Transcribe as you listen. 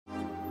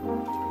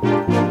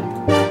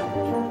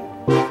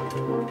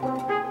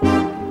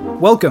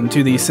Welcome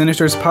to the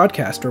Sinisters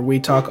podcast, where we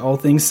talk all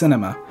things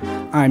cinema.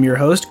 I'm your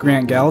host,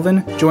 Grant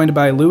Galvin, joined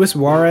by Luis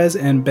Juarez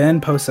and Ben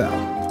Posel.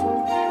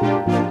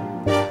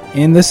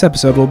 In this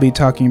episode, we'll be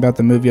talking about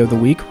the movie of the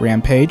week,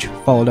 Rampage,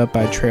 followed up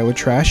by Trailer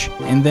Trash,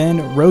 and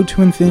then Road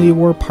to Infinity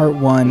War Part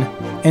 1,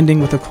 ending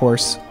with, of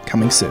course,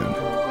 coming soon.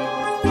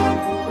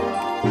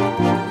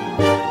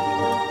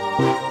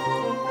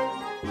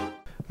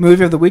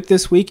 Movie of the week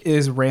this week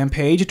is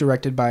Rampage,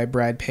 directed by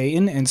Brad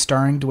Payton and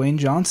starring Dwayne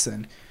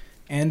Johnson.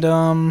 And,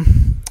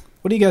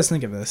 what do you guys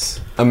think of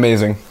this?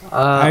 Amazing.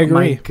 I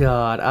agree. My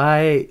God,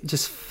 I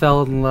just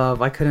fell in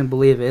love. I couldn't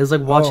believe it. It was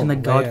like watching The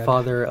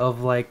Godfather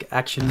of like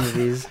action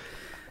movies.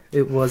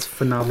 It was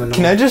phenomenal.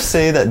 Can I just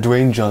say that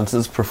Dwayne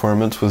Johnson's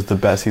performance was the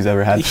best he's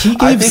ever had? He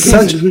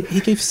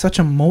gave such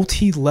a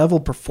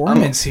multi-level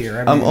performance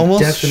here. I'm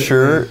almost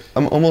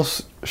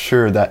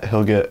sure that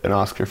he'll get an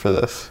Oscar for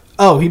this.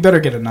 Oh, he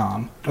better get a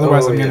nom.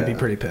 Otherwise, I'm gonna be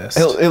pretty pissed.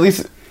 At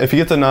least if he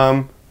gets a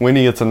nom, when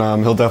he gets a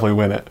nom, he'll definitely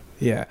win it.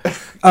 Yeah.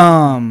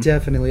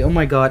 Definitely. Oh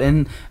my God.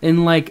 And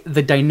like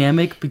the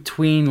dynamic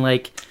between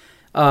like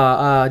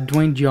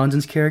Dwayne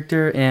Johnson's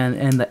character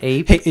and the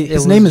ape. Hey,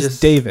 his name is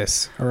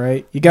Davis, all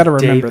right? You got to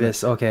remember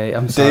Davis. that. Okay,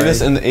 I'm sorry. Davis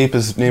and the ape,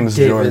 his name is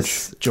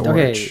Davis. George.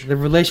 Okay, the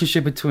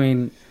relationship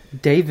between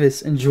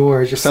Davis and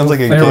George sounds so like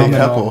a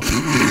phenomenal. gay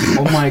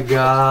couple. Oh my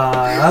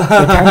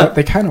God.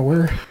 They kind of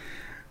were.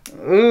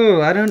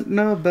 Ooh, I don't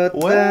know about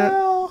that.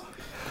 Well,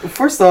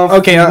 First off,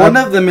 one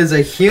of them is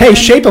a human. Hey,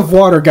 Shape of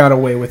Water got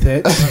away with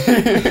it.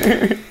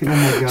 Oh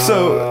my God.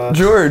 So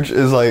George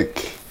is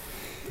like,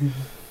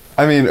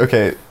 I mean,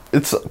 okay,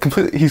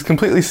 he's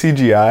completely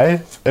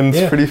CGI, and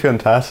it's pretty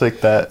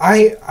fantastic that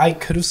I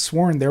could have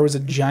sworn there was a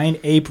giant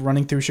ape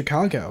running through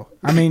Chicago.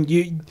 I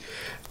mean,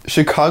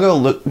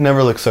 Chicago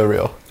never looked so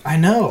real. I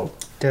know.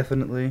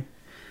 Definitely.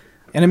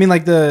 And I mean,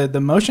 like the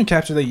motion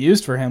capture they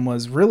used for him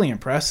was really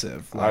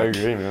impressive. Like, I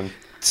agree, man.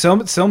 So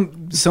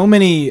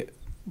many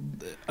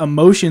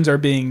emotions are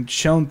being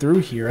shown through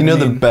here. You know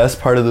the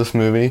best part of this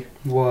movie?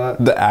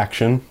 What? The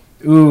action.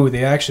 Ooh,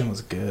 the action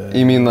was good.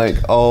 You mean like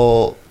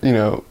all,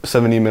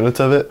 70 minutes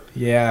of it?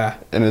 Yeah.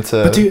 And it's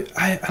a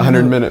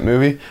 100-minute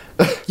movie?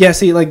 Yeah,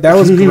 see, like that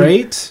was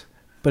great,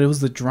 but it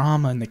was the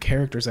drama and the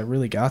characters that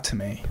really got to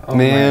me. Oh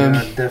man.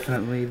 My God,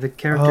 definitely. The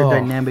character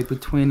dynamic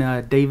between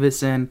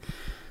Davis and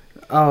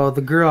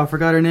the girl, I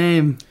forgot her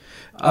name.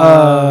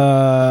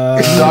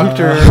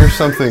 Doctor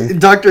something.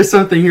 Doctor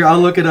something. Here, I'll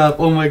look it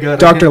up. Oh my God.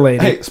 Dr.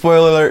 Lady. Hey,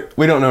 spoiler alert.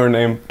 We don't know her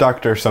name.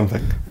 Doctor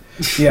something.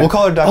 Yeah. We'll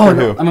call her Doctor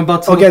Who. I'm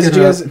about to look guys, it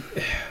up.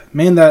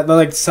 Man, that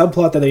like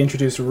subplot that they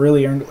introduced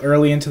really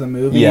early into the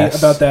movie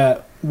about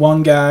that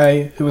one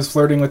guy who was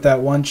flirting with that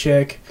one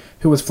chick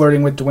who was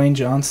flirting with Dwayne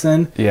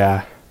Johnson.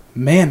 Yeah.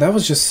 Man, that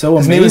was just so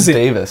amazing. amazing. His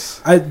name is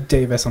Davis.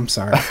 Davis, I'm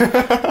sorry.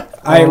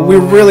 We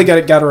really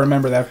got to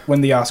remember that when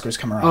the Oscars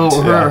come around.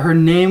 Her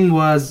name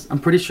was, I'm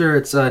pretty sure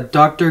it's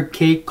Dr.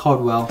 Kate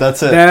Caldwell.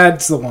 That's it.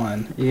 That's the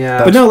one.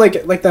 Yeah. But no,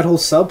 like that whole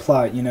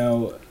subplot,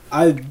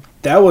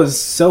 that was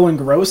so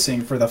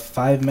engrossing for the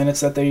 5 minutes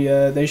that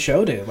they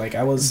showed it. Like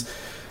I was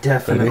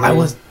definitely.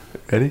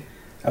 Ready?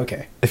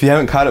 Okay. If you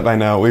haven't caught it by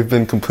now, we've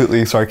been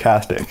completely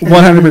sarcastic.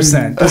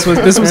 100%.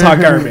 This was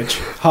hot garbage.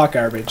 Hot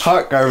garbage.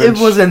 Hot garbage. It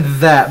wasn't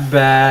that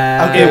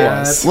bad. Okay, it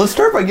was. Let's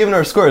start by giving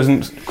our scores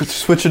and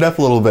switch it up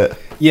a little bit.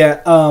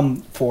 Yeah.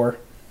 4.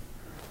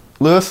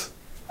 Lewis?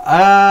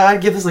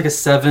 I'd give this like a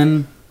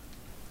 7.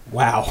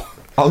 Wow.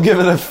 I'll give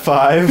it a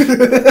 5.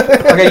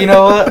 Okay, you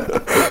know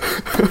what?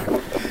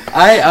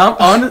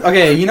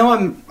 Okay, you know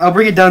what? I'll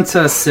bring it down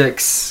to a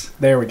 6.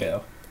 There we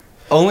go.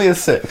 Only a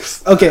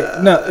 6. Okay,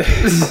 no.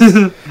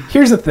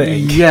 Here's the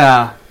thing.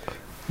 Yeah.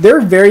 There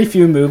are very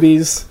few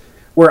movies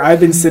where I've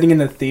been sitting in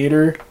the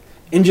theater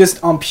and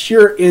just on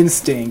pure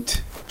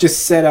instinct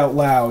just said out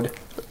loud,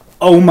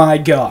 "Oh my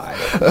God."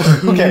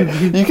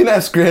 Okay, you can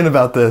ask Grant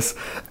about this.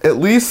 At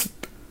least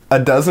a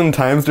dozen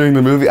times during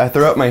the movie, I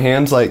throw up my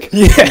hands like,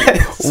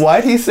 yes.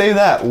 Why'd he say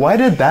that? Why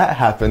did that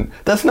happen?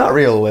 That's not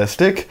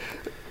realistic.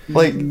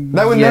 Like,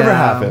 that would never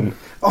happen.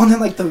 Oh, and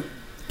then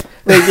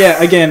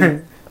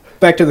again,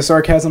 back to the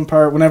sarcasm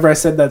part. Whenever I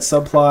said that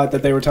subplot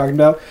that they were talking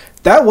about,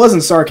 that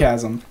wasn't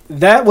sarcasm.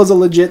 That was a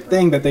legit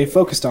thing that they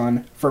focused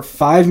on for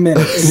 5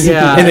 minutes.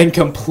 Yeah. And then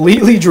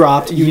completely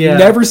dropped. You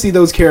never see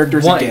those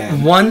characters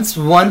again. Once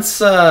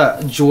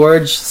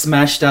George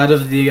smashed out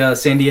of the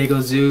San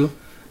Diego Zoo,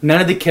 none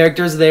of the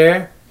characters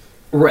there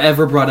were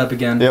ever brought up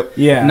again. Yep.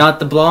 Yeah. Not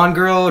the blonde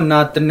girl,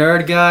 not the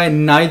nerd guy,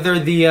 neither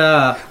the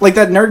like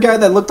that nerd guy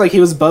that looked like he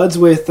was buds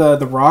with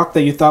The Rock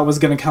that you thought was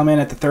going to come in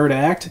at the third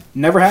act.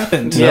 Never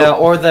happened. Yeah,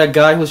 or the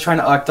guy who was trying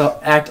to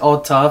act all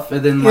tough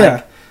and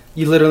then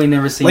you literally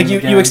never see him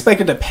again. You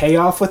expected a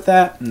payoff with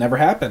that. Never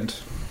happened.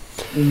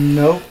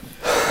 Nope.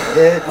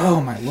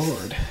 Oh my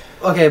lord.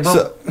 Okay, but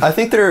so I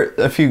think there are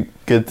a few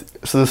good.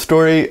 So the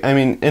story, I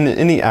mean, in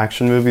any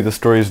action movie, the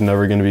story is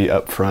never going to be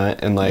up front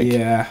and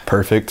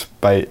perfect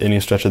by any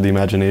stretch of the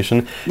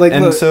imagination.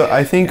 So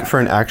I think for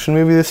an action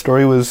movie, the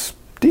story was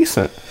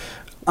decent.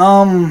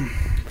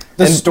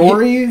 The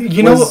story,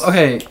 you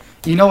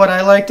know what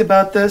I liked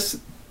about this?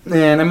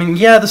 And I mean,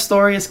 the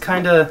story is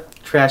kind of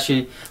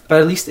trashy, but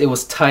at least it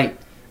was tight.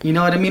 You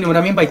know what I mean? What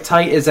I mean by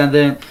tight is that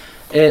then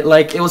it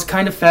was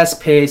kind of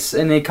fast paced,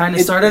 and it kind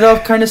of started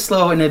off kind of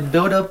slow, and it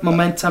built up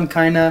momentum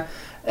kind of,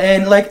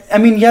 and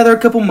there are a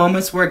couple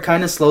moments where it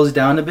kind of slows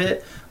down a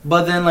bit,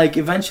 but then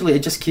eventually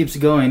it just keeps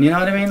going. You know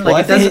what I mean?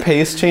 I think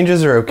pace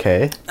changes are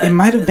okay. It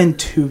might have been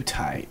too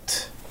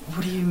tight.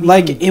 What do you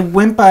mean? It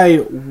went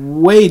by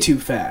way too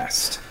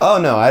fast. Oh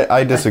no,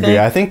 I disagree.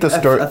 I think the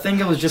story. I think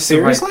it was just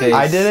seriously? the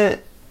right pace.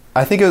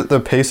 I think the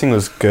pacing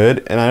was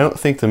good, and I don't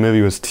think the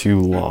movie was too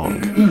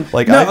long.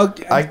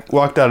 I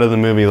walked out of the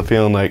movie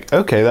feeling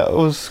okay, that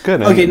was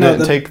good. And it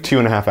didn't take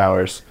 2.5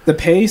 hours. The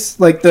pace,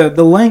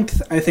 the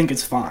length, I think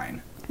is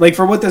fine.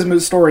 For what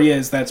this story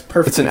is, that's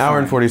perfect. It's an hour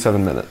and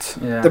 47 minutes.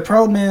 Yeah. The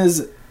problem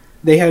is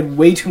they had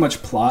way too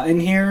much plot in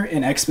here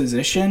and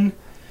exposition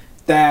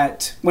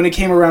that when it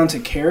came around to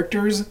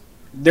characters,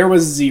 there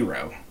was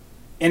zero.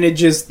 And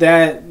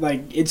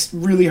it's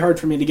really hard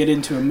for me to get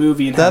into a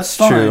movie and have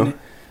fun. True.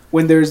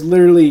 When there's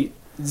literally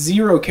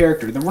zero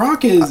character. The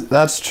Rock is...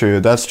 That's true.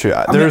 There's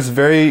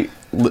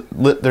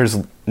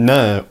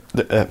none...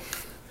 I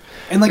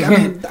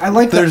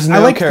like... There's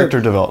no character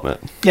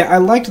development. Yeah, I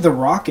liked The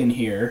Rock in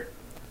here,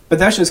 but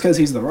that's just because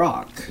he's The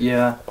Rock.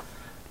 Yeah.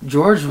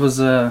 George was...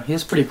 he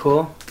was pretty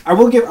cool. I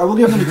will give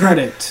him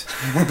credit.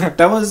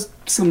 That was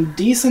some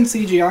decent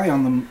CGI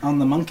on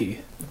the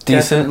monkey.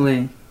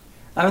 Definitely.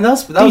 That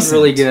was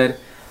really good.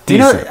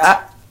 Decent.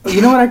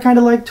 You know what I kind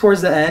of liked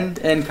towards the end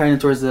and kind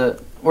of towards the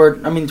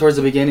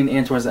beginning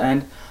and towards the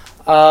end.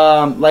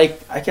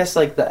 I guess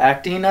the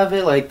acting of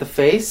it, the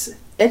face,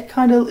 it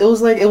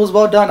was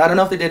well done. I don't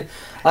know if it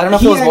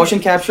was motion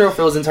capture or if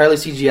it was entirely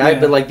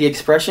CGI, but the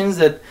expressions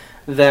that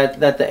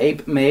the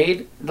ape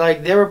made,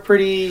 they were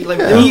pretty, they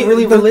were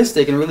really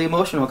realistic and really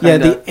emotional.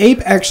 Kinda. Yeah, the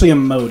ape actually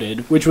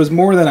emoted, which was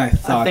more than I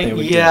thought they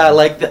would. Yeah,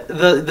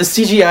 the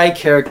CGI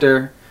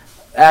character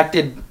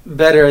acted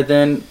better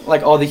than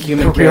all the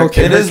human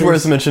characters. It is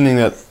worth mentioning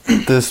that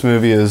this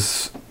movie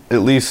is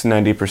at least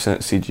 90%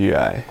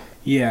 CGI.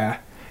 Yeah,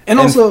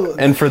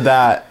 and for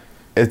that,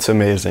 it's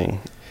amazing.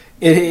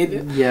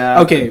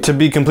 Yeah. Okay. To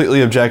be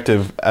completely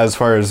objective as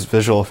far as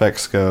visual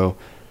effects go,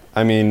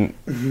 I mean,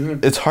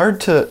 it's hard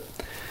to,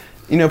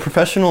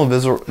 professional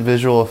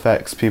visual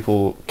effects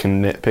people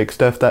can nitpick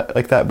stuff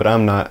like that, but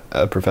I'm not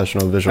a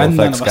professional visual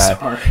effects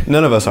guy.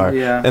 None of us are.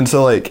 Yeah. And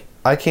so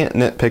I can't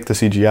nitpick the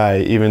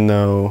CGI, even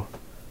though,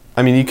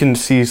 you can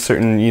see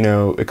certain,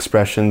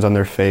 expressions on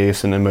their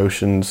face and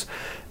emotions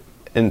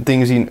and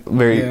things,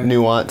 very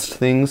nuanced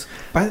things.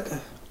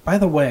 By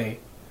the way,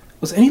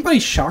 was anybody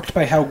shocked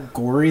by how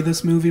gory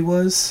this movie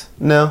was?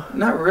 No.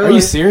 Not really. Are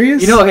you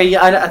serious?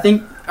 I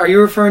think, are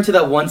you referring to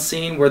that one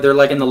scene where they're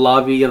in the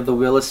lobby of the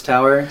Willis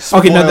Tower?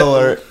 Spoiler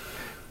alert.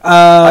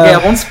 Okay,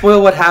 I won't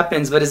spoil what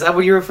happens, but is that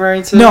what you're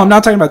referring to? No, I'm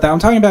not talking about that. I'm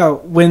talking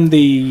about when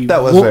the...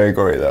 That was very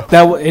gory, though.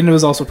 And it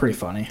was also pretty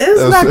funny.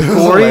 It's not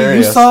gory.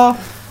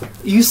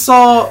 You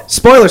saw...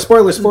 Spoiler,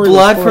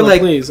 blood for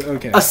please.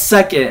 Okay. A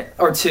second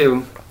or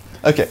two.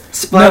 Okay.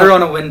 Splatter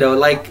on a window.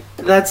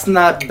 That's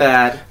not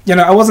bad.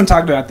 I wasn't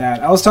talking about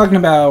that. I was talking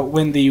about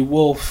when the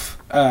wolf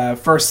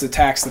first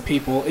attacks the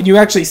people, and you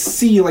actually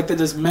see the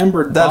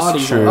dismembered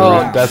bodies. True.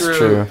 That's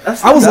true.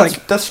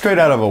 That's straight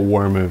out of a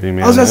war movie,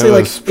 man. I was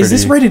gonna say, is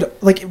this rated?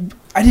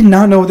 I did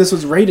not know this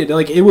was rated.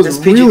 It was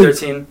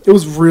PG-13. It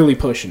was really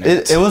pushing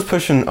it. It was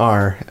pushing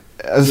R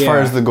as far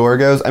as the gore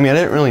goes. I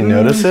didn't really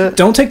notice it.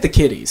 Don't take the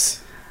kiddies.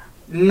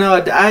 No,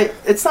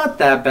 it's not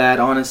that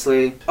bad,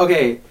 honestly.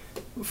 Okay,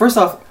 first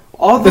off,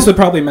 this would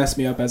probably mess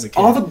me up as a kid.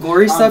 All the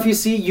gory stuff you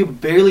see, you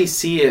barely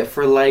see it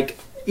for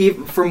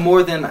even for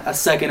more than a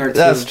second or two.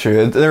 That's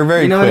true. They're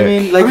very quick. You know what I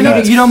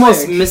mean? You'd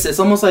almost miss it. It's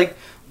almost like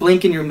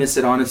blink and you miss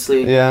it,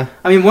 honestly. Yeah.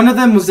 One of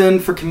them was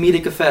in for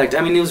comedic effect.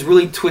 It was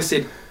really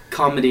twisted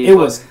comedy. It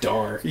was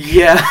dark.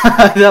 Yeah,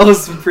 that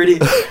was some pretty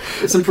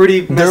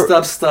messed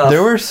up stuff.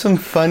 There were some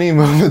funny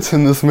moments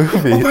in this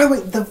movie. Oh, by the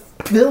way, the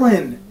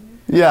villain.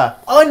 Yeah.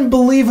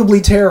 Unbelievably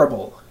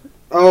terrible.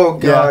 Oh,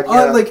 God,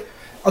 yeah.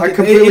 I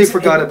completely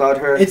forgot about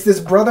her. It's this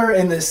brother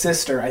and this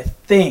sister, I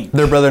think.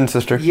 Their brother and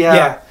sister.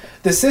 Yeah.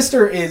 The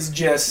sister is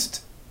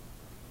just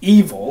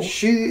evil.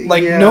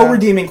 No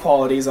redeeming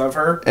qualities of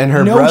her. And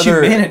her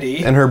brother,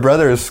 humanity. And her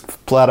brother is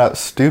flat out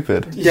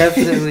stupid.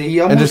 Definitely.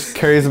 And just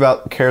cares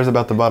about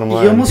the bottom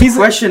line. You almost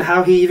question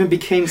how he even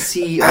became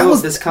CEO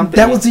of this company.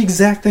 That was the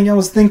exact thing I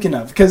was thinking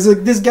of. Because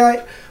this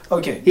guy...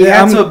 Okay. He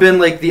had to have been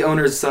the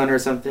owner's son or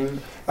something.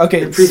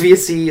 Okay. The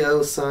previous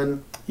CEO's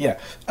son. Yeah.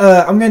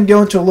 I'm going to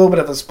go into a little bit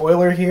of a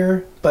spoiler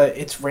here, but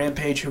it's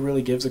Rampage who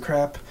really gives a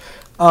crap.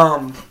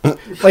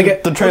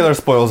 The trailer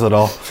spoils it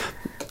all.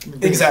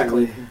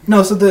 Exactly.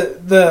 No, so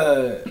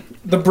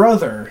the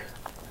brother,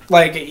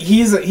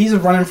 he's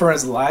running for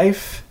his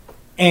life,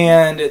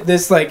 and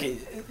this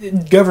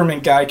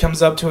government guy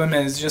comes up to him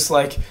and is just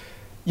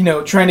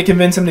trying to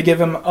convince him to give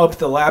him up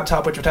the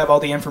laptop, which would have all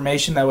the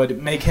information that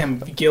would make him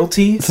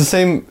guilty. It's the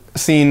same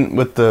scene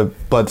with the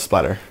blood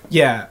splatter.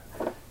 Yeah.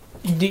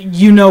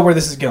 You know where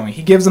this is going.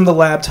 He gives him the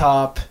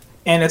laptop,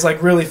 and it's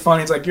really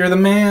funny. It's you're the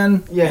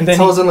man. Yeah, and then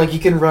tells him you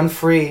can run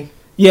free.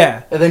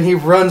 Yeah. And then he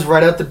runs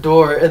right out the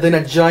door, and then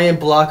a giant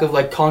block of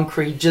like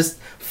concrete just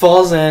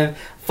falls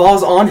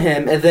on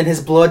him, and then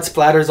his blood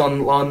splatters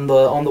on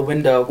the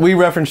window. We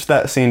referenced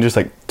that scene just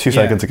like 2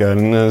 seconds ago,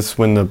 and that's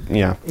when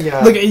Yeah.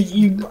 Look,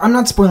 I'm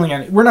not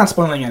spoiling we're not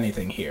spoiling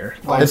anything here.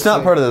 Honestly. It's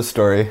not part of the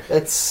story.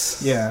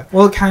 It's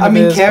Well, it kind of.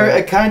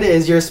 It kind of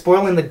is. You're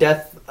spoiling the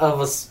death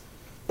of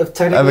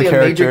technically a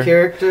major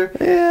character.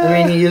 Yeah. I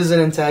mean, he is an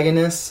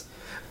antagonist.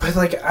 But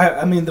like,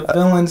 I mean, the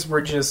villains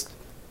were just.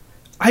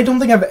 I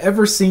don't think I've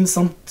ever seen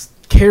some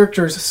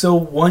characters so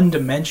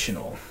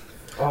one-dimensional.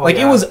 Oh,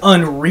 it was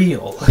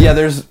unreal. Yeah,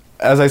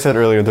 as I said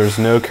earlier, there's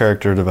no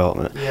character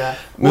development. Yeah.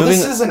 Well,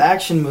 this is an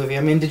action movie.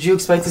 I mean, did you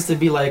expect this to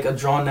be like a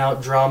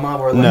drawn-out drama?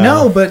 Or like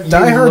No, but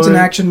Die Hard's an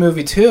action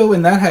movie too,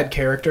 and that had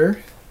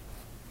character.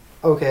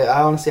 Okay,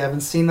 I honestly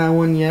haven't seen that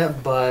one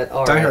yet, but all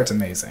right. Die Hard's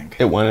amazing.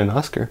 It won an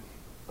Oscar.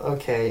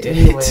 Okay,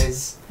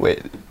 anyways.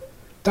 Wait.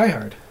 Die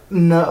Hard.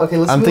 No, okay,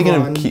 let's move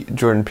on. I'm thinking of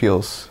Jordan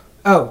Peele's.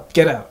 Oh,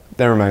 Get Out.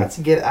 Never mind. Let's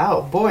Get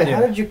Out. Boy,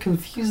 how did you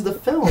confuse the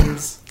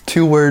films?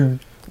 2-word,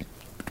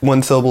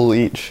 1 syllable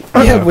each.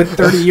 Yeah, with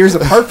 30 years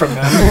apart from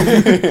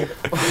them.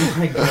 Oh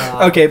my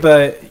god. Okay,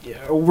 but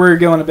we're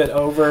going a bit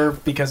over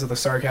because of the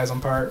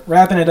sarcasm part.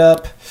 Wrapping it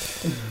up.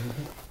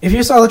 If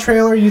you saw the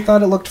trailer, you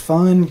thought it looked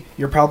fun,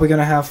 you're probably going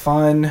to have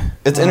fun.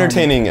 It's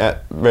entertaining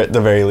at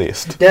the very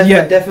least.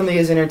 Definitely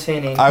is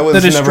entertaining. I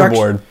was never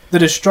bored. The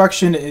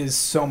destruction is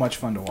so much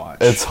fun to watch.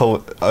 It's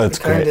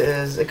great.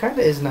 It kind of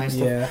is nice.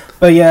 Yeah.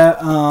 But yeah,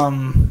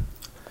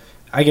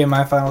 I gave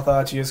my final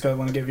thoughts. You guys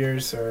want to give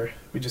yours, or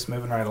we just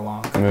moving right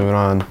along? Moving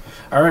on.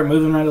 All right,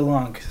 moving right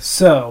along.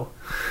 So,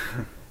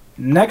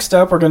 next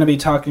up, we're going to be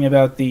talking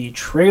about the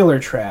trailer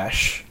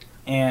trash.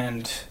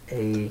 And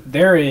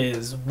there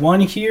is one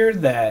here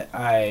that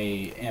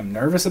I am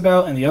nervous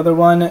about, and the other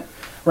one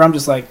where I'm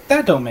just like,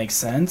 that don't make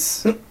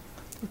sense.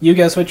 You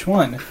guess which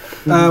one.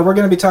 We're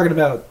going to be talking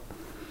about,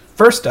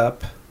 first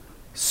up,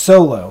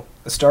 Solo,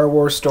 a Star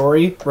Wars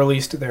story,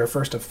 released their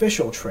first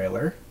official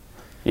trailer.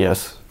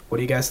 Yes. What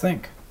do you guys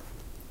think?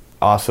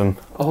 Awesome.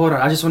 Oh, hold on.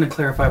 I just want to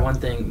clarify one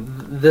thing.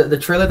 The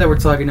trailer that we're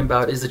talking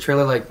about is the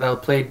trailer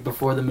that played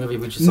before the movie,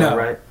 which you saw,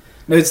 right?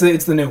 No, it's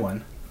the new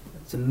one.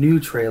 It's a new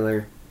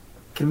trailer.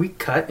 Can we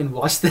cut and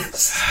watch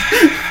this?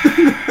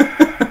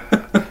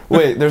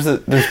 Wait, there's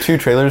 2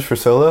 trailers for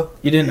Solo?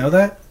 You didn't know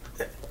that?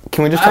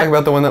 Can we just talk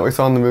about the one that we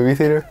saw in the movie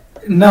theater?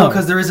 No,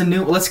 because there is a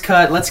new... Let's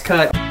cut.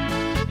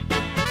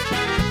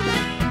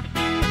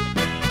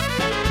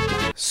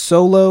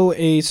 Solo,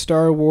 a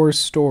Star Wars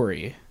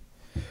story.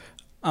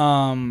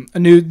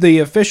 The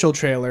official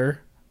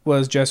trailer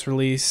was just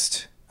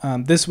released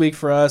this week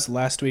for us,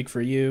 last week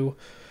for you.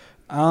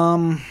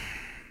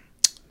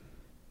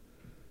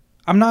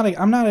 I'm not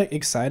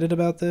excited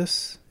about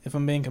this, if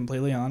I'm being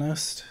completely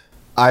honest.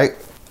 I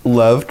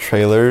love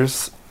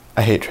trailers.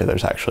 I hate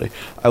trailers, actually.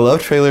 I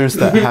love trailers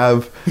that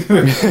have...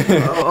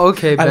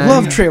 Okay, Ben. I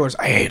love trailers.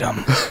 I hate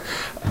them.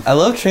 I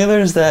love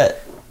trailers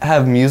that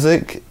have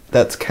music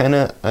that's kind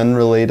of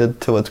unrelated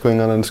to what's going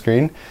on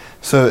screen.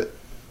 So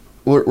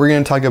we're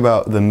going to talk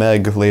about the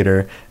Meg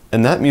later,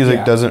 and that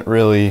music doesn't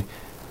really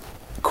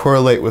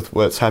correlate with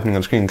what's happening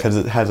on screen because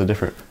it has a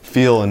different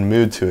feel and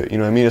mood to it. You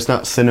know what I mean? It's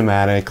not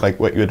cinematic like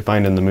what you would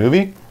find in the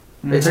movie.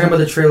 Are you talking about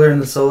the trailer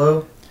and the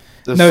Solo?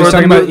 No, he's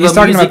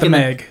talking about the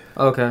Meg.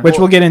 Okay. Which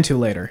we'll get into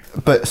later.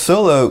 But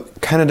Solo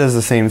kind of does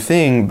the same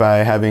thing by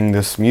having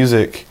this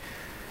music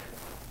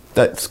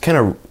that's kind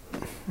of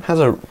has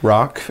a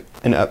rock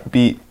and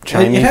upbeat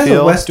chimey feel. It has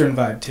a Western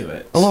vibe to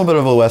it. A little bit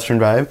of a Western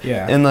vibe.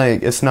 Yeah. And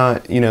like it's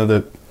not,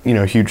 the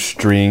huge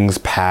strings,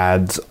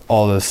 pads,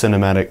 all the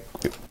cinematic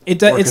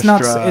It's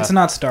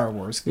not Star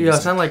Wars. Yeah,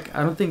 it's not like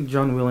I don't think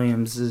John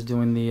Williams is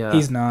doing the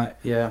He's not.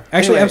 Yeah.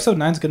 Actually, episode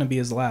 9 is going to be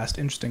his last.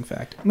 Interesting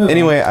fact.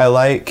 Anyway, I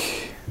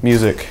like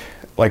music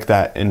like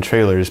that in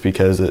trailers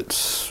because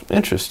it's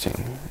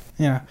interesting.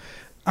 Yeah.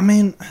 I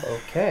mean,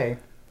 okay.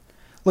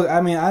 Look,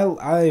 I mean,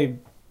 I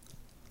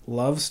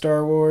love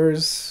Star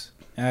Wars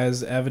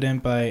as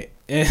evident by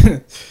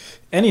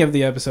any of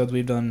the episodes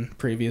we've done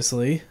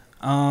previously,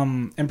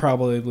 and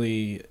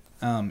probably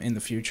in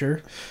the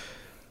future.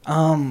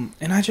 And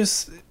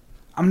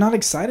I'm not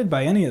excited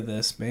by any of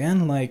this,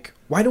 man. Like,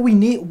 why do we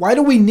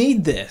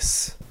need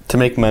this? To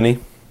make money?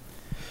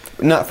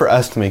 Not for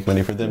us to make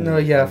money, for them. No,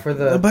 yeah, for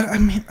the... But, I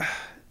mean...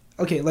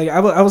 Okay, like,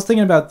 I was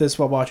thinking about this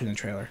while watching the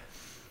trailer.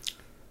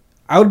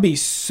 I would be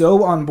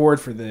so on board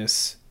for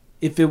this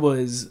if it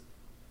was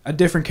a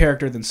different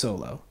character than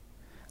Solo.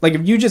 Like,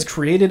 if you just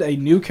created a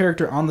new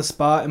character on the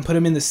spot and put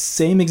him in the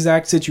same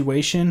exact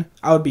situation,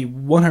 I would be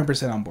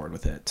 100% on board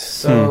with it.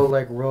 So,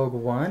 like, Rogue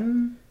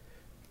One?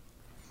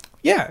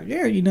 Yeah, I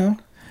mean,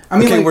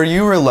 okay, like, were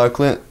you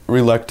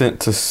reluctant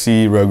to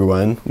see Rogue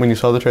One when you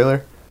saw the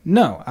trailer?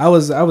 No, I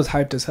was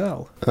hyped as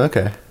hell.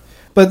 Okay.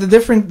 But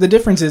the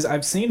difference is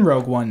I've seen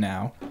Rogue One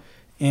now,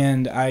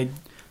 and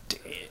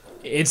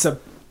it's a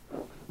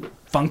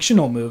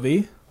functional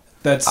movie.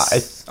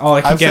 That's all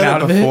I can get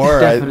out of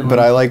it. But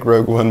I like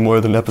Rogue One more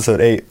than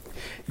Episode 8.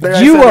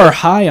 You are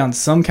high on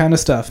some kind of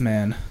stuff,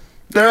 man.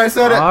 There, I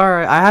said it. All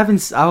right,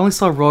 I only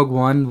saw Rogue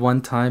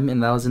one time,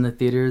 and that was in the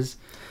theaters.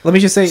 Let me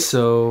just say,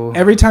 so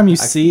every time you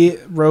see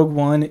Rogue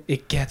One,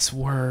 it gets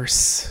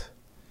worse.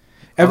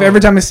 Every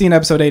time I see an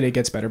episode 8, it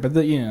gets better. But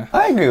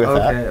I agree with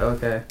that.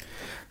 Okay.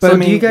 But so, I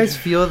mean, do you guys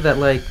feel that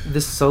like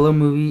this Solo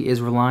movie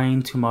is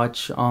relying too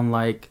much on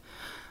like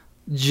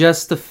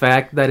just the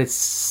fact that it's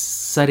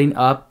setting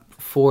up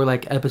for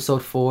like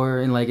episode 4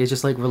 and like it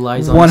just like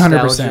relies on 100%.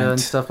 Nostalgia and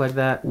stuff like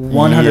that?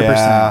 100%.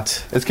 Yeah,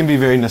 it's gonna be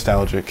very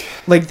nostalgic.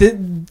 Like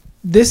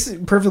this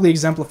perfectly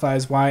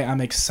exemplifies why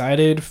I'm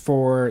excited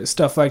for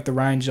stuff like the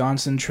Rian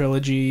Johnson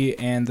trilogy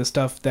and the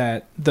stuff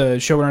that the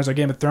showrunners of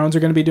Game of Thrones are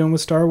going to be doing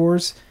with Star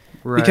Wars.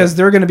 Right. Because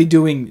they're going to be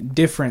doing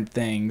different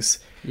things.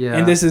 Yeah.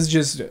 And this is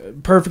just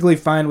perfectly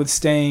fine with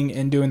staying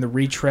and doing the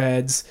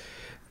retreads.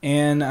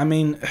 And I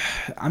mean,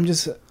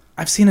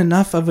 I've seen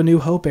enough of A New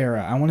Hope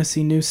era. I want to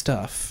see new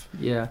stuff.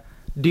 Yeah.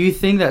 Do you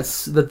think that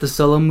the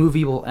Solo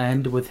movie will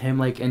end with him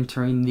like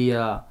entering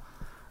the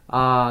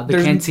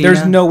cantina?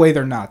 There's no way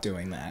they're not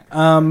doing that.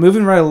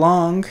 Moving right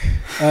along,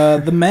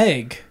 the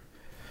Meg.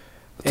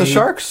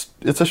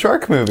 It's a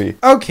shark movie.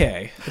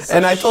 Okay.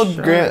 And I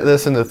told Grant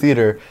this in the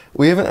theater.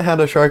 We haven't had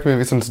a shark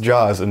movie since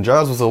Jaws, and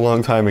Jaws was a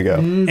long time ago.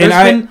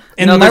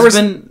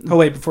 Oh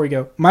wait, before you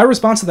go, my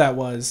response to that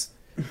was,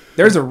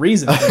 there's a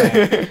reason for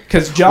that.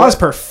 Because Jaws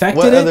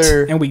perfected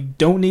it, and we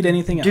don't need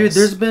anything else. Dude,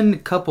 there's been a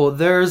couple.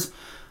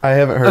 I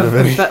haven't heard of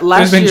any.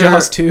 There's been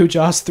Jaws 2,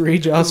 Jaws 3,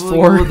 Jaws 4.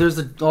 Well, there's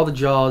all the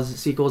Jaws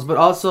sequels, but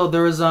also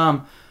there was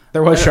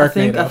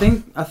Sharknado.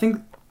 I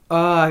think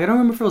I don't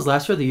remember if it was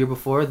last year or the year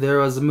before. There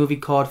was a movie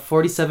called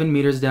 47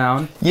 Meters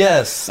Down.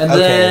 Yes. And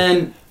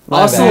then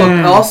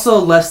also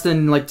less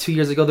than like 2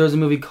 years ago, there was a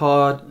movie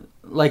called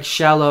like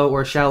Shallow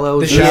or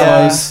Shallows. The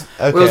Shallows.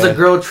 Yeah. Okay. Where it was a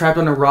girl trapped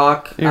on a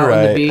rock out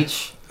on the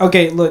beach.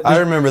 Okay, look. I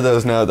remember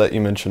those now that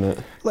you mention it.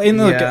 And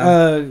look,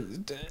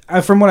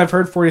 from what I've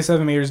heard,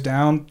 47 Meters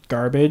Down,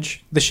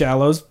 garbage. The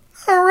Shallows,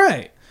 all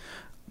right.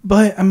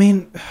 But, I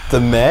mean...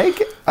 The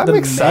Meg? I'm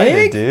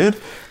excited, dude.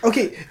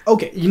 Okay.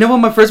 You know what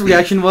my first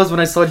reaction was when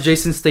I saw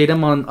Jason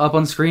Statham up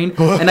on screen?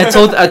 And I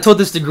told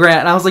this to Grant,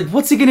 and I was like,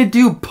 what's he going to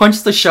do,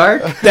 punch the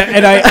shark?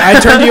 And I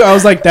turned to you, I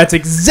was like, that's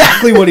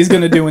exactly what he's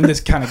going to do in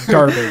this kind of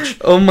garbage.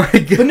 Oh my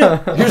god. But no,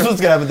 here's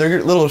what's going to happen.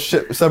 Their little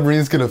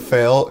submarine's going to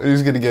fail, and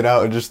he's going to get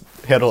out and just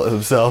handle it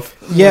himself.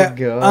 Yeah.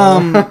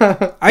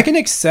 I can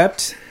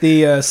accept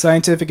the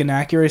scientific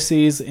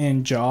inaccuracies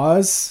in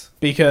Jaws,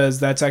 because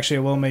that's actually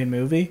a well-made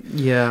movie.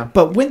 Yeah.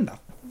 But when the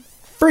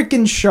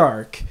freaking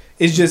shark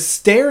is just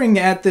staring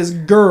at this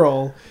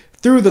girl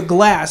through the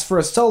glass for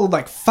a solid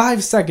like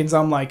 5 seconds,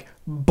 I'm like,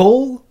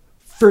 bull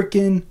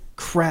freaking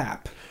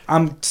crap.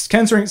 I'm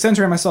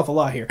censoring myself a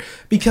lot here,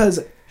 because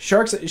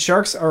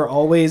sharks are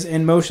always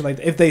in motion. Like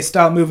if they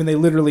stop moving, they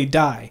literally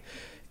die.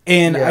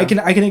 And I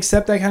can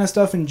accept that kind of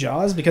stuff in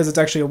Jaws because it's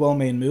actually a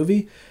well-made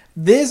movie.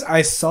 This,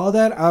 I saw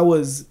that, I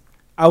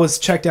was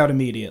checked out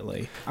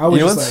immediately. I was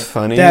just like,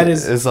 funny that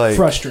is like,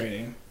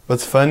 frustrating.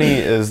 What's funny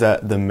is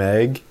that the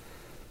Meg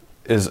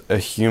is a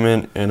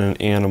human and an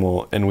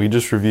animal, and we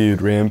just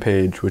reviewed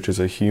Rampage, which is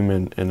a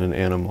human and an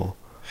animal.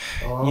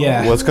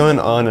 Yeah. What's going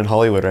on in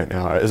Hollywood right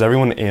now? Is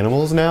everyone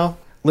animals now?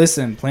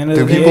 Listen, Planet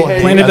of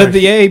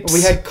the Apes.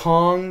 We had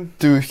Kong.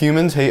 Do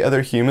humans hate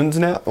other humans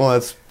now? Well,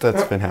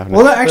 that's been happening.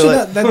 Well,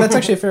 actually, that's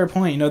actually a fair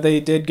point. You know,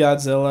 they did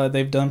Godzilla,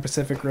 they've done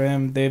Pacific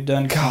Rim, they've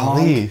done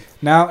Kong.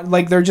 Now,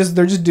 like they're just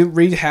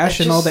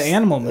rehashing all the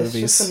animal movies.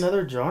 It's just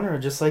another genre.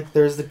 Just like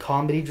there's the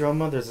comedy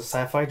drama, there's a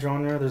sci-fi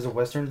genre, there's a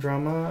western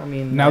drama. I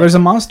mean, now there's a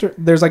monster.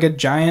 There's like a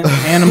giant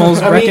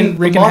animals wreaking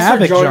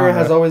havoc genre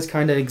has always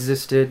kind of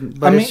existed,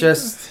 but it's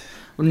just.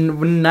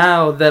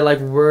 Now that like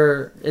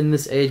we're in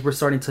this age, we're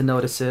starting to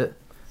notice it.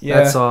 Yeah,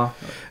 that's all.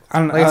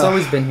 It's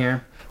always been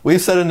here.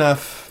 We've said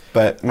enough,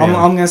 but man.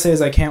 All I'm gonna say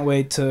is I can't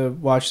wait to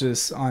watch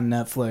this on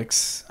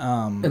Netflix.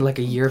 In like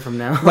a year from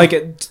now.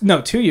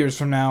 2 years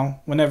from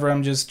now. Whenever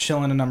I'm just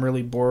chilling and I'm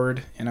really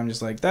bored, and I'm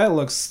just like, that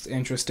looks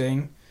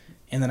interesting,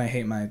 and then I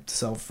hate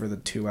myself for the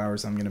 2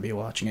 hours I'm gonna be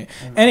watching it.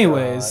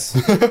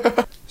 Anyways,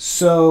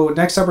 so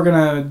next up we're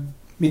gonna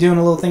be doing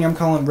a little thing I'm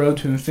calling Road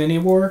to Infinity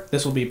War.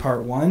 This will be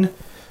part 1.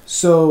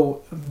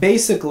 So,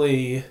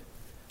 basically,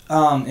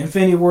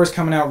 Infinity War is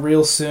coming out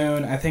real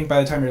soon. I think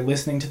by the time you're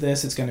listening to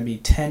this, it's going to be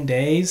 10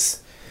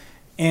 days.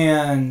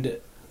 And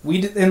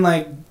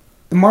the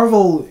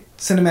Marvel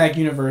Cinematic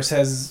Universe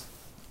has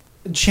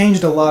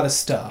changed a lot of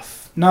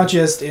stuff. Not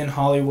just in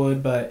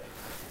Hollywood, but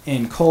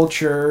in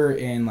culture,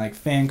 in, like,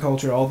 fan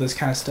culture, all this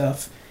kind of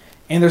stuff.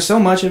 And there's so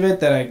much of it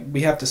that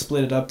we have to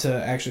split it up to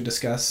actually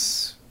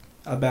discuss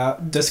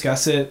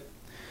it.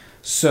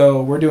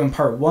 So, we're doing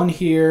part 1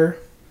 here.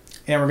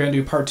 And we're going to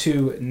do part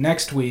 2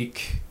 next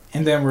week,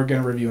 and then we're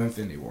going to review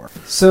Infinity War.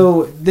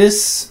 So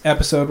this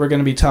episode, we're going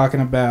to be talking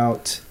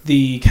about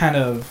the kind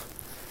of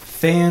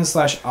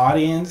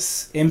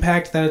fan/audience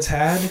impact that it's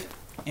had.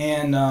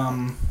 And,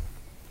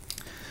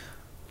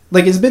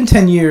 it's been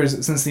 10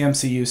 years since the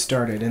MCU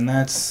started, and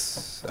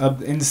that's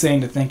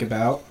insane to think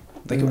about.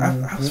 I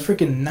was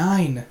freaking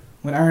 9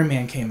 when Iron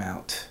Man came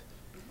out.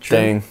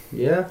 Dang.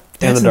 Yeah.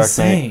 That's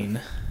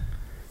insane.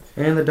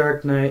 And The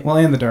Dark Knight. Well,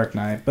 and The Dark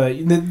Knight, but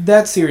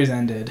that series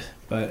ended.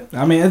 But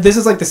I mean, this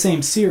is like the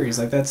same series.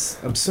 Like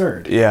that's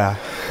absurd. Yeah.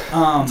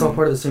 It's all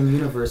part of the same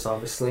universe,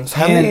 obviously.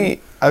 So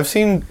I've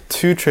seen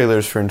 2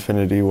 trailers for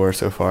Infinity War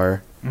so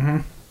far. Mm-hmm.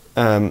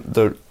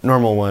 The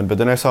normal one, but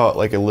then I saw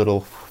like a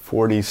little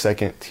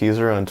 40-second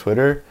teaser on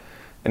Twitter,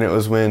 and it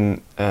was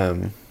when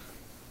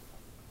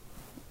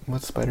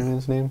what's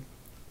Spider-Man's name?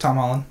 Tom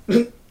Holland.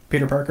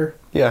 Peter Parker.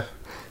 Yeah,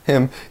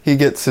 him. He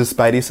gets his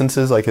spidey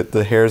senses, like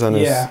the hairs on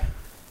his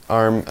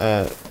arm.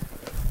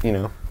 You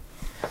know.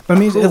 But I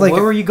mean, cool. Like,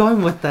 where were you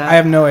going with that? I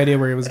have no idea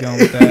where he was going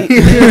with that.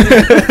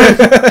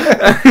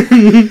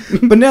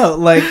 But no,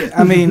 like,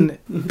 I mean...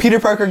 Peter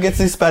Parker gets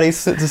his spidey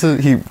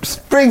senses, he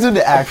springs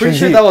into action. I'm pretty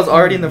sure that was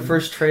already in the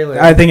first trailer.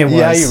 I think it was.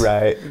 Yeah, you're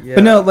right. Yeah.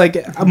 But no, like,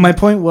 my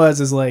point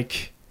is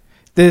like,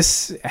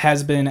 this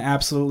has been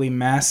absolutely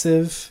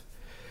massive.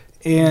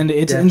 And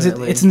it's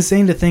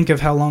insane to think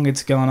of how long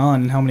it's gone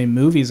on and how many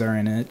movies are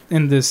in it,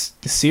 in this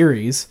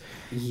series.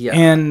 Yeah.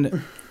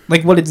 And,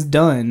 like, what it's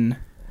done...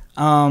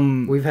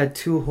 we've had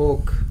 2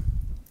 Hulk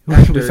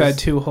actors. We've had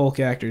 2 Hulk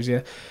actors,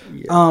 yeah.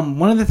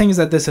 One of the things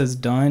that this has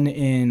done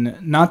in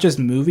not just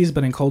movies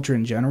but in culture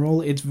in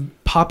general, it's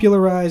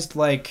popularized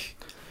like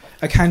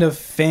a kind of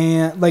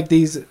like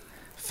these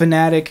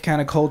fanatic kind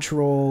of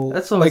cultural,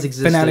 that's always like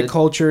existed. Fanatic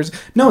cultures.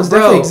 No, it's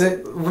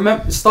definitely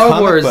remember Star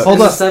Wars in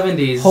the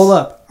 70s. Hold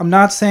up. I'm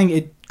not saying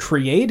it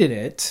created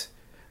it.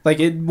 Like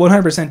it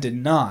 100% did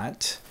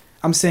not.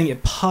 I'm saying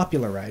it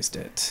popularized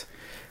it.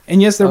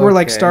 And yes, there were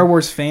like Star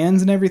Wars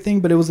fans and everything,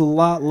 but it was a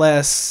lot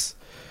less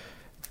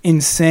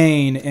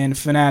insane and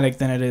fanatic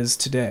than it is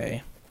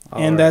today.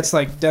 That's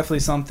like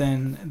definitely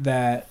something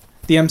that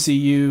the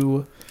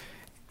MCU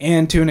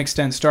and to an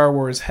extent Star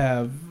Wars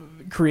have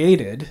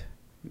created.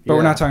 But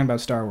we're not talking about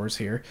Star Wars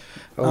here.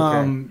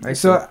 Okay.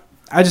 So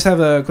I just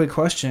have a quick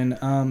question.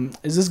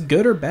 Is this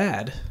good or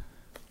bad?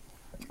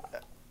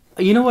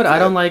 You know what I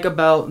don't like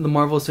about the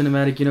Marvel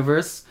Cinematic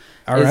Universe?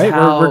 All right,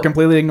 we're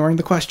completely ignoring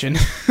the question.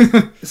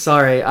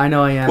 Sorry, I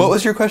know I am. What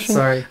was your question?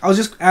 Sorry. I was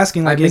just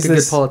asking, like, I'd make a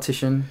good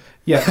politician.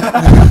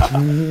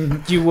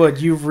 Yeah. You would.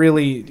 You've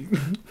really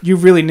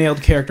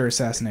nailed character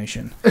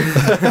assassination.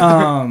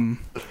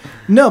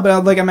 No,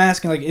 but like I'm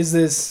asking, like,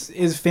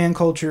 is fan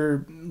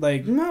culture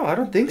like? No, I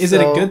don't think so. Is it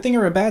a good thing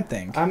or a bad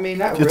thing? I mean,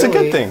 not really. It's a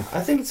good thing.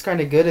 I think it's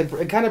kind of good.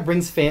 It kind of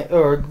brings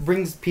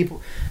brings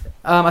people.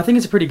 I think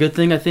it's a pretty good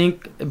thing. I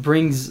think it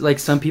brings like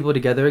some people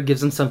together. It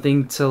gives them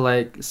something to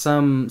like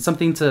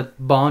something to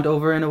bond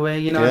over in a way.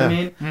 You know what I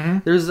mean?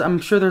 Mm-hmm. I'm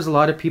sure there's a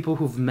lot of people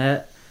who've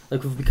met,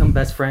 like who've become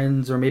best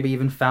friends, or maybe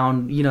even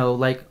found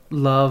like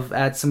love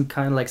at some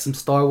kind of like some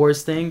Star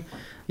Wars thing.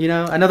 You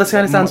know, I know this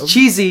kind of sounds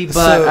cheesy,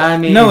 but I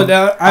mean, no,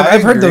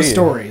 I've heard those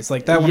stories.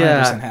 Like that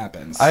 100%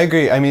 happens. I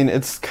agree. I mean,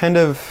 it's kind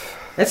of.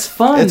 It's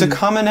fun. It's a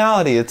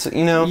commonality. It's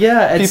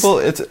people.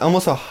 It's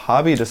almost a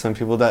hobby to some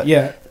people that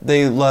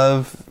they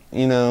love.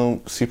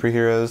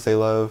 Superheroes. They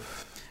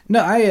love.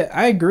 No,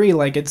 I agree.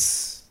 Like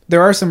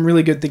there are some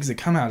really good things that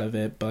come out of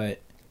it, but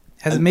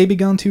has it maybe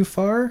gone too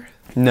far?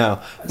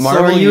 No.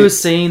 Marvel, so are you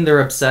saying they're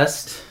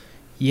obsessed?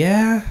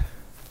 Yeah.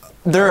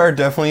 There are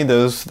definitely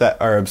those that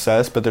are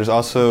obsessed, but there's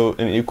also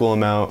an equal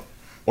amount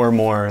or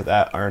more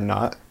that are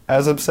not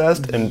as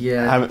obsessed and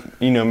haven't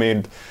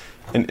made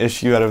an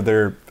issue out of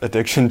their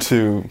addiction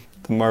to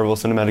the Marvel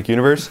Cinematic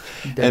Universe.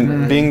 Definitely.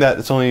 And being that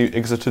it's only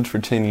existed for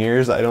 10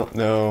 years, I don't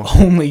know.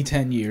 Only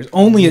 10 years.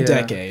 Only a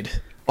decade.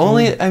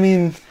 Only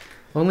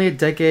a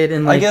decade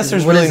and like, I guess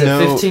there's what really is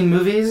it, 15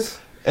 movies?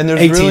 And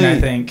there's 18, I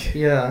think.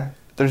 Yeah.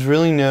 There's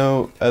really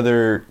no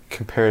other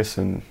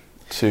comparison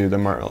to the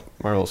Marvel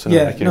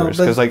Cinematic Universe.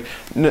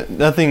 Because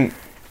nothing...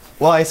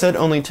 Well, I said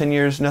only 10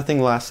 years.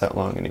 Nothing lasts that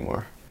long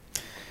anymore.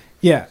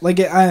 Yeah. Like,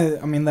 I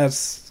mean,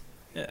 that's...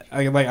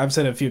 I've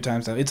said it a few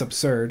times now. It's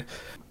absurd.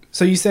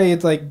 So you say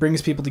it like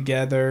brings people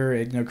together,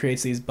 it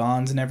creates these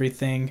bonds and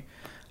everything.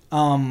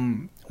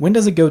 When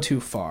does it go too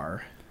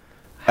far?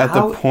 At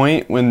the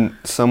point when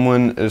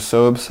someone is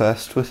so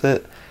obsessed with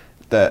it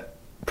that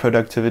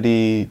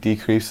productivity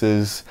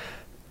decreases,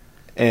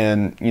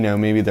 and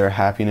maybe their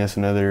happiness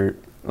and other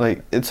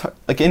it's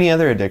like any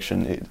other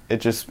addiction.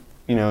 It just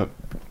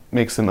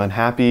makes them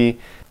unhappy.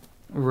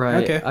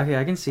 Right. Okay.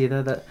 I can see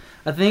that.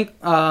 I think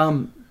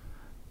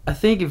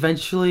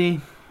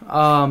eventually,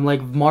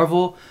 like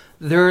Marvel.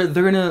 They're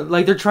gonna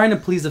they're trying to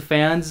please the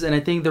fans, and I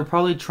think they're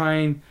probably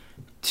trying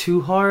too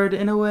hard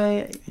in a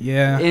way.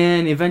 Yeah.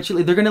 And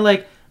eventually they're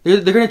gonna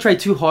they're gonna try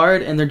too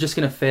hard, and they're just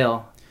gonna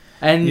fail.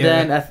 And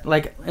then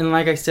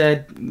like I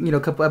said, a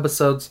couple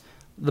episodes,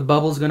 the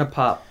bubble's gonna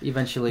pop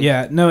eventually.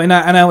 Yeah. No. And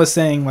I was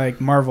saying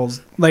like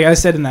Marvel's like I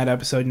said in that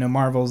episode,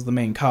 Marvel's the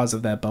main cause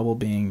of that bubble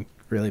being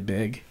really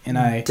big, and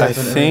I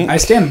think I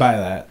stand by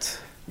that.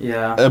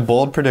 Yeah. A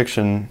bold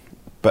prediction.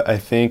 But I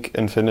think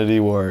Infinity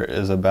War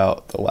is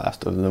about the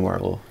last of the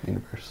Marvel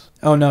universe.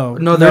 Oh no!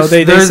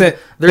 They've said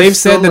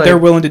that they're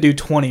willing to do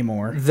 20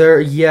 more.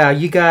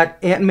 You got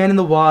Ant-Man and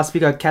the Wasp,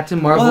 you got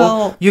Captain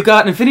Marvel, you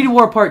got Infinity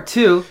War Part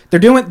 2.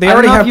 They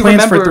already have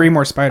plans for 3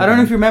 more Spider-Man. I don't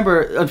know if you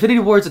remember,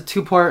 Infinity War is a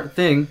 2-part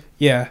thing.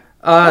 Yeah.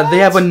 They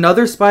have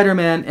another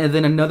Spider-Man and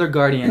then another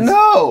Guardians.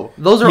 No!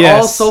 Those are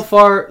all so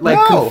far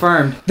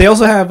confirmed. They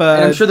also have...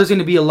 and I'm sure there's going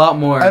to be a lot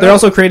more. They're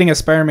also creating a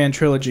Spider-Man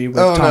trilogy with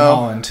Tom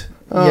Holland.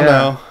 Oh,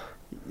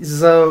 no.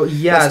 So,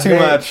 yeah. That's too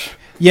much.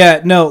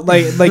 Yeah, no,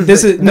 like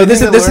this is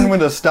this is when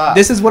to stop.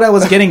 This is what I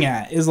was getting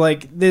at. Is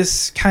like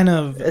this kind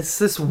of it's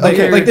this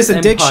weird like this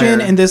addiction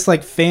empire. and this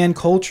like fan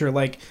culture.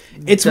 Like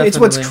it's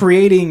what's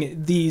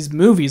creating these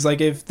movies.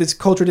 Like if this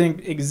culture didn't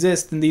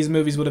exist, then these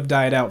movies would have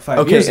died out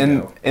 5 years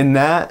ago. Okay, in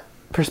that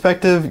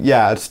perspective,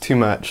 yeah, it's too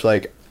much.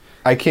 Like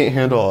I can't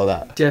handle all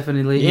that.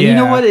 Definitely, and you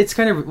know what?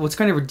 What's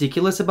kind of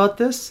ridiculous about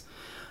this.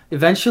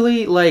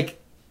 Eventually,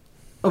 like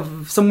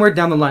somewhere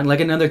down the line, like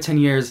another 10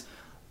 years.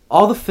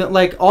 All the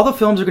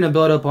films are gonna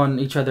build up on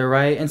each other,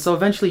 right? And so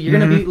eventually you're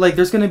gonna be like,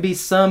 there's gonna be a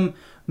time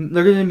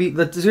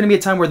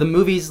where the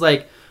movies,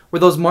 like, where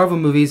those Marvel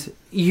movies,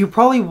 you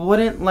probably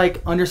wouldn't like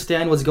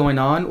understand what's going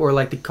on or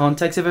like the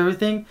context of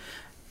everything,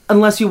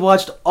 unless you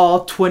watched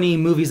all 20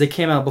 movies that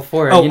came out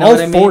before it. Oh, you know all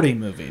what I mean? 40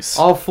 movies.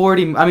 All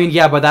 40. I mean,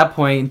 yeah. By that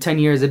point, in 10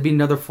 years, it'd be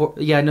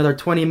another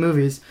 20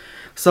 movies.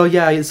 So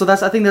yeah, so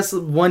I think that's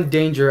one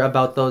danger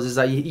about those is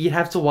that you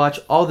have to watch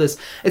all this.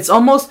 It's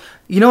almost,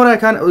 you know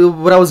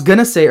what I was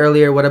gonna say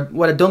earlier.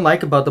 What I don't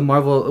like about the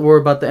Marvel or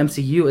about the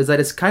MCU is that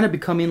it's kind of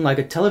becoming like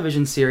a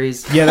television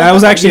series. Yeah, I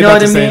was actually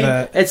about to say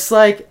that. It's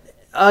like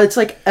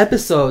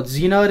episodes.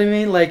 You know what I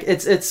mean? Like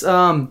it's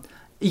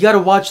you got to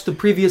watch the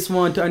previous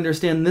one to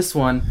understand this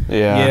one.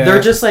 Yeah.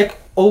 They're just like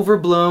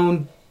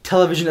overblown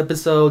television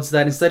episodes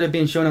that instead of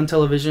being shown on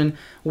television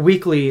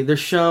weekly, they're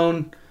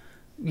shown,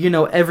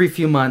 every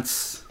few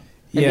months.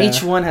 And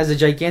each one has a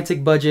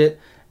gigantic budget,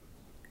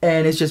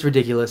 and it's just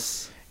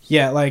ridiculous.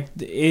 Yeah,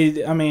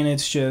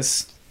 it's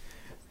just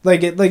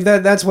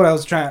that's what I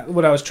was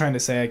trying to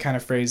say. I kind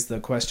of phrased the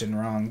question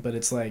wrong, but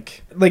it's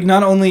like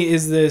not only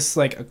is this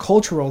like a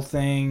cultural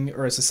thing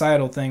or a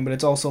societal thing, but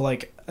it's also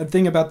like a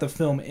thing about the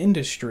film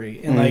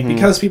industry. And like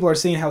because people are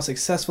seeing how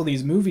successful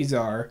these movies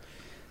are,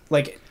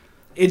 like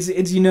it's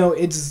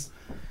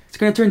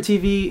going to turn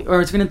TV,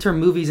 or it's going to turn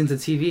movies into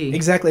TV.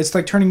 Exactly. It's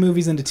like turning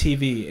movies into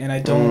TV, and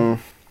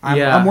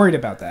I'm worried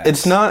about that.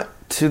 It's not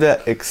to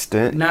that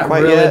extent. Not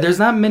quite really. Yet. There's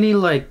not many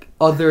like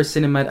other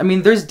cinematic. I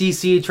mean, there's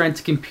DC trying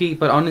to compete,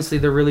 but honestly,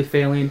 they're really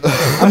failing.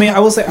 I mean,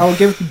 I'll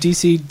give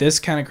DC this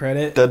kind of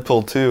credit.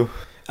 Deadpool 2.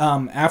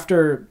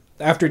 After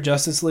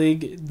Justice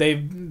League,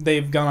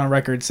 they've gone on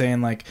record saying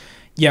like,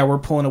 yeah, we're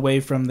pulling away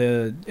from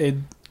the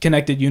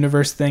connected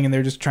universe thing, and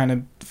they're just trying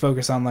to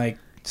focus on like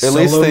at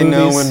least they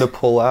know when to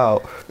pull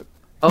out.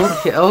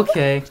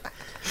 Okay.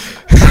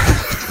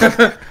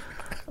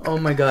 Oh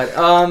my god.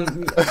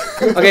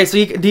 Okay,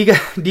 so do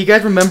you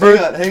guys remember?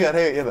 Hang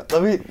on.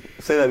 Let me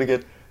say that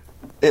again.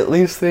 At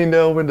least they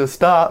know when to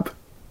stop.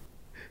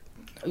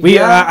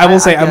 I will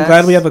say, I'm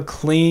glad we have a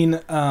clean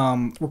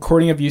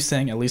recording of you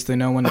saying, at least they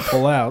know when to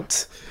pull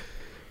out.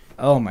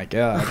 Oh my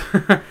god.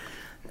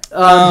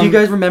 Do you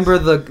guys remember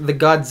the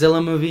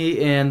Godzilla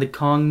movie and the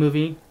Kong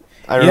movie?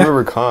 I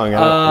remember Kong.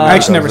 I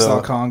actually never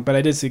saw Kong, but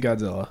I did see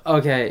Godzilla.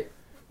 Okay.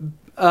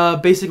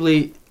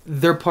 Basically,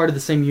 they're part of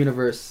the same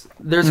universe.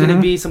 There's going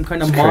to be some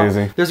kind of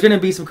there's going to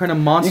be some kind of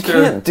monster.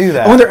 You can't do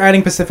that. Oh, they're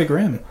adding Pacific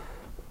Rim.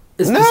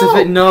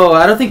 No,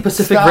 I don't think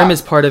Pacific Rim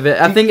is part of it.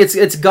 I think it's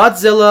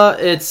Godzilla.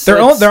 They're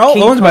all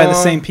King owned Kong. by the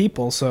same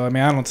people, so I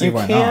mean, I don't see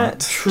why not.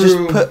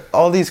 Just put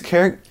all these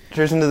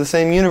characters into the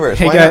same universe.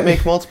 Why not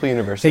make multiple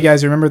universes? Hey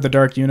guys, remember the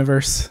Dark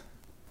Universe?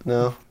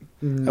 No.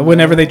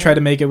 Whenever they tried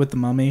to make it with the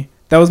Mummy,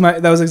 that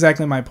was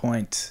exactly my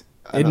point.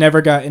 It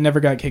never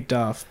got kicked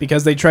off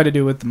because they tried to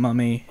do it with the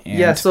Mummy.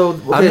 And So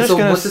what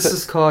this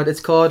is called?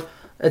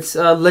 It's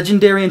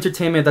Legendary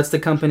Entertainment. That's the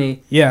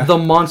company. Yeah. The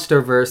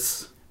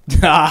Monsterverse.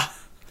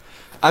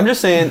 I'm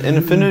just saying,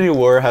 Infinity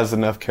War has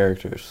enough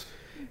characters.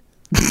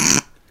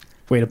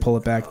 Way to pull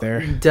it back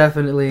there.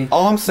 Definitely.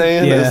 All I'm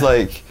saying is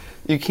like,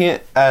 you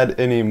can't add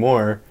any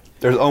more.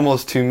 There's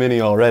almost too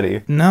many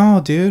already. No,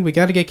 dude, we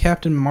got to get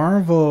Captain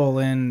Marvel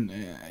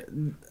and.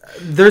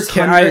 There's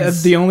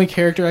the only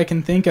character I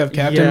can think of,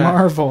 Captain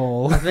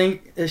Marvel. I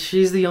think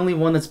she's the only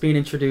one that's being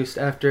introduced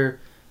after,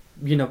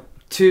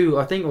 2,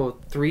 I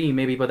think, 3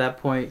 maybe by that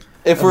point.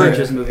 If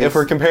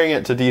we're comparing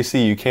it to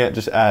DC, you can't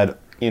just add,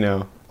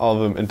 all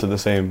of them into the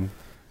same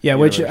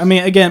universe. Which, I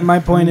mean, again, my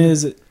point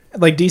is,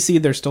 like,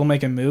 DC, they're still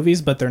making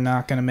movies, but they're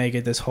not going to make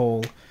it this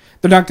whole...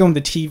 They're not going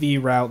the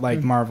TV route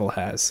like Marvel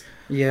has.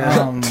 Yeah.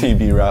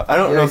 TV route. I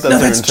don't know if that's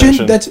their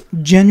intention. That's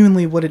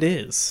genuinely what it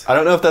is. I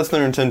don't know if that's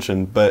their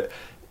intention, but...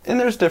 And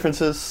there's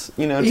differences,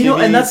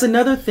 TV. And that's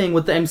another thing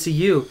with the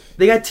MCU.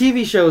 They got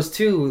TV shows,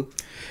 too.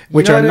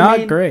 Which are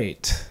not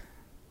great.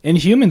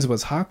 Inhumans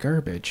was hot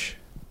garbage.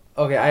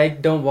 Okay, I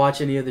don't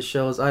watch any of the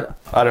shows. I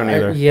don't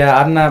either.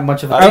 I'm not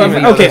much of a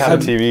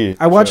TV.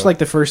 I watched like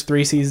the first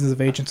 3 seasons of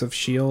Agents of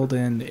S.H.I.E.L.D.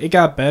 and it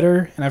got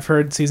better. And I've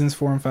heard seasons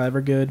 4 and 5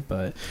 are good,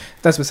 but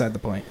that's beside the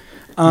point.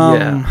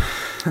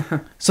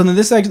 So then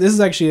this is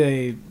actually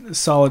a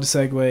solid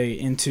segue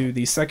into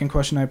the second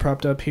question I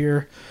propped up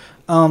here.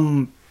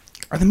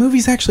 Are the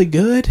movies actually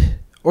good?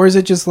 Or is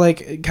it just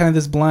like kind of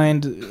this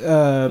blind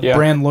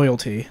brand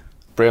loyalty?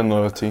 Brand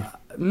loyalty.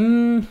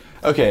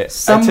 Okay,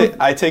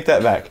 I take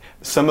that back.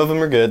 Some of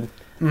them are good.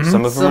 Mm-hmm.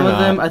 Some of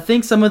them I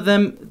think some of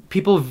them,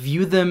 people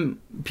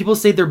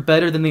say they're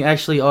better than they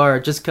actually are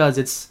just because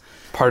it's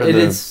part of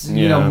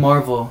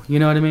Marvel. You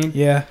know what I mean?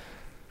 Yeah.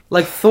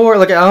 Like Thor,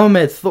 I'll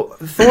admit,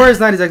 Thor is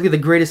not exactly the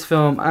greatest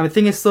film. I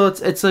think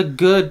it's a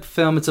good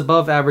film. It's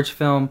above average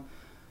film.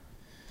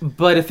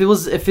 But if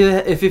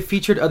it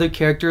featured other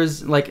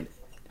characters, like,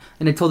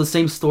 and it told the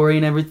same story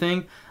and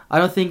everything, I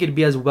don't think it'd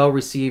be as well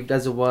received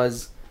as it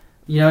was.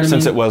 You know what I mean?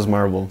 Since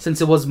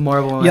it was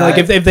Marvel. Yeah, like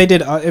if they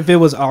did, if it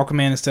was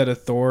Aquaman instead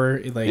of Thor,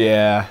 like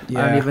yeah. I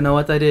don't even know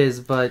what that is,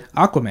 but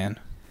Aquaman.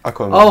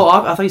 Oh,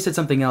 I thought you said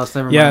something else.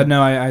 Never mind. Yeah,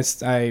 no, I.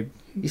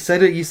 You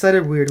said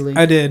it weirdly.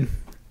 I did.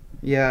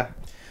 Yeah.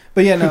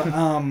 But yeah,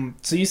 no.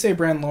 So you say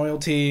brand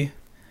loyalty,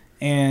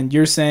 and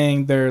you're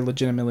saying they're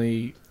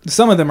legitimately.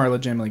 Some of them are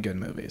legitimately good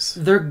movies.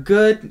 They're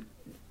good.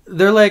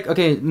 They're like,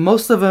 okay,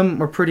 most of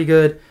them are pretty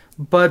good,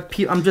 but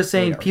I'm just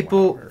saying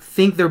people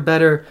think they're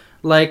better.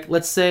 Like,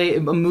 let's say a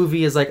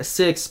movie is like a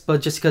 6, but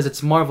just because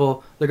it's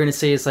Marvel, they're going to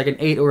say it's like an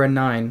 8 or a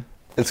 9.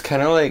 It's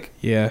kind of like...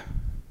 Yeah.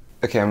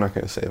 Okay, I'm not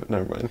going to say it.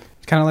 Never mind.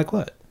 It's kind of like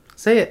what?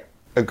 Say it.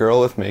 A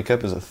girl with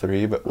makeup is a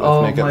 3, but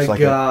with makeup is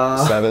like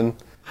a 7.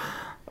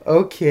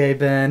 Okay,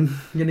 Ben.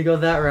 You're going to go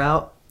that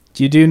route?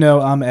 You do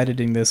know I'm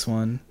editing this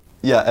one.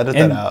 Yeah, edit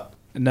that out.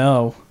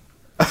 No.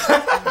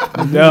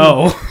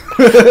 No. I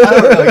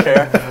don't really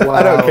care. Wow,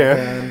 I don't care.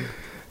 Ben.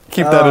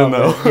 Keep that in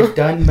though. You're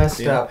done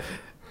messed up.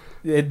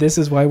 This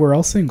is why we're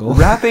all single.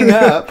 Wrapping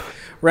up.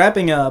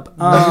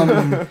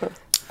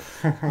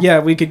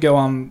 Yeah, we could go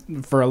on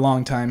for a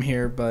long time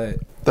here, but...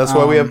 That's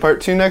why we have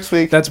part 2 next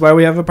week. That's why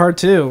we have a part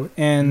 2,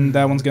 and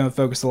that one's going to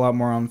focus a lot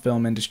more on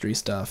film industry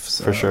stuff.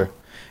 So, for sure.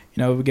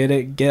 You know,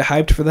 get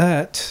hyped for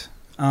that.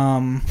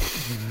 All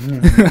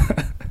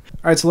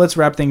right, so let's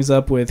wrap things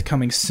up with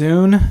coming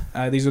soon.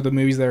 These are the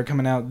movies that are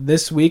coming out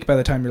this week by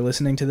the time you're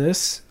listening to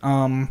this.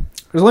 There's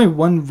only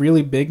one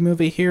really big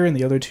movie here, and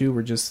the other 2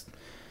 were just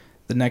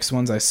the next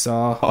ones I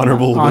saw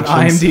honorable on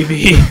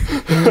IMDb.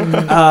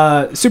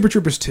 Super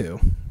Troopers 2.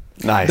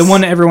 Nice. The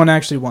one everyone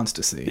actually wants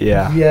to see.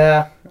 Yeah.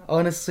 Yeah.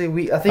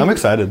 Honestly, I think I'm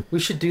excited. We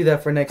should do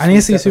that for next. I need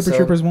to see Super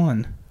Troopers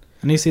 1.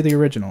 I need to see the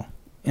original.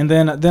 And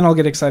then I'll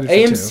get excited for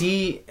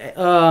AMC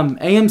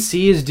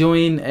is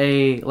doing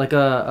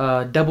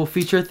a double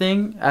feature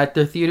thing at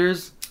their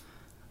theaters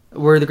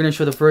where they're going to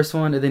show the first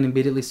one and then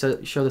immediately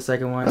show the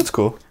second one. That's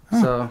cool.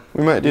 Huh. So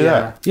we might do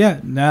that. Yeah,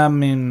 I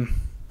mean...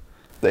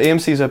 The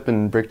AMC's up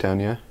in Bricktown,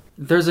 yeah?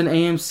 There's an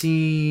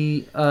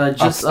AMC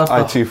just up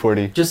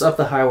I-240. Just up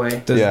the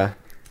highway.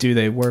 Do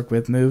they work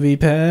with Movie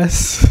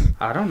Pass?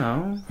 I don't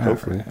know.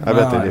 Hopefully. I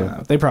bet they do.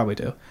 They probably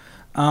do.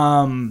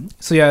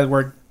 So yeah,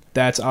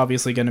 that's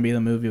obviously going to be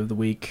the movie of the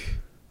week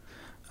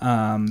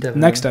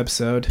next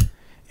episode.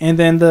 And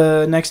then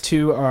the next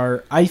 2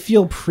 are I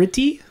Feel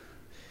Pretty.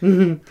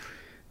 That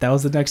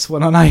was the next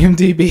one on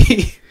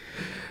IMDb.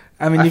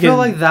 I feel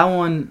like that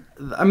one...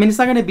 I mean, it's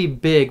not going to be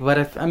big, but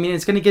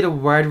it's going to get a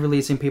wide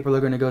release and people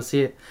are going to go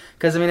see it.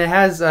 Because, it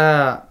has...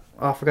 I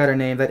forgot her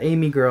name. That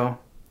Amy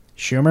girl.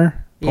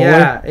 Schumer? Polar?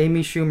 Yeah,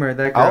 Amy Schumer.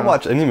 That girl. I'll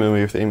watch any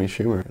movie with Amy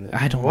Schumer in it.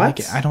 I don't like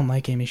it. I don't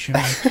like Amy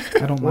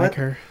Schumer. I don't like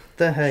her. What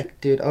the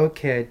heck, dude?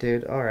 Okay,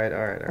 dude. All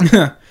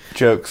right.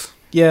 Jokes.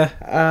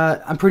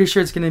 Yeah. I'm pretty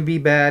sure it's going to be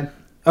bad.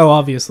 Oh,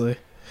 obviously.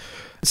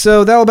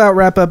 So that'll about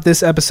wrap up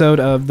this episode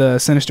of the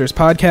Sinisters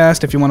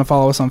Podcast. If you want to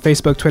follow us on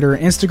Facebook, Twitter,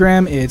 and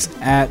Instagram, it's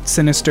at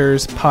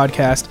Sinisters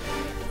Podcast.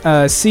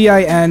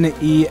 CINESTERS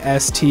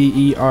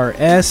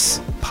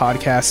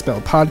podcast,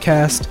 spelled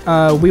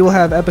podcast. We will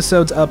have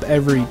episodes up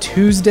every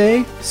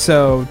Tuesday,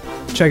 so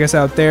check us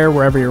out there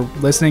wherever you're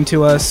listening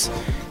to us.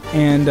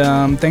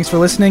 And thanks for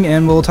listening,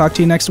 and we'll talk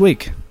to you next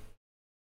week.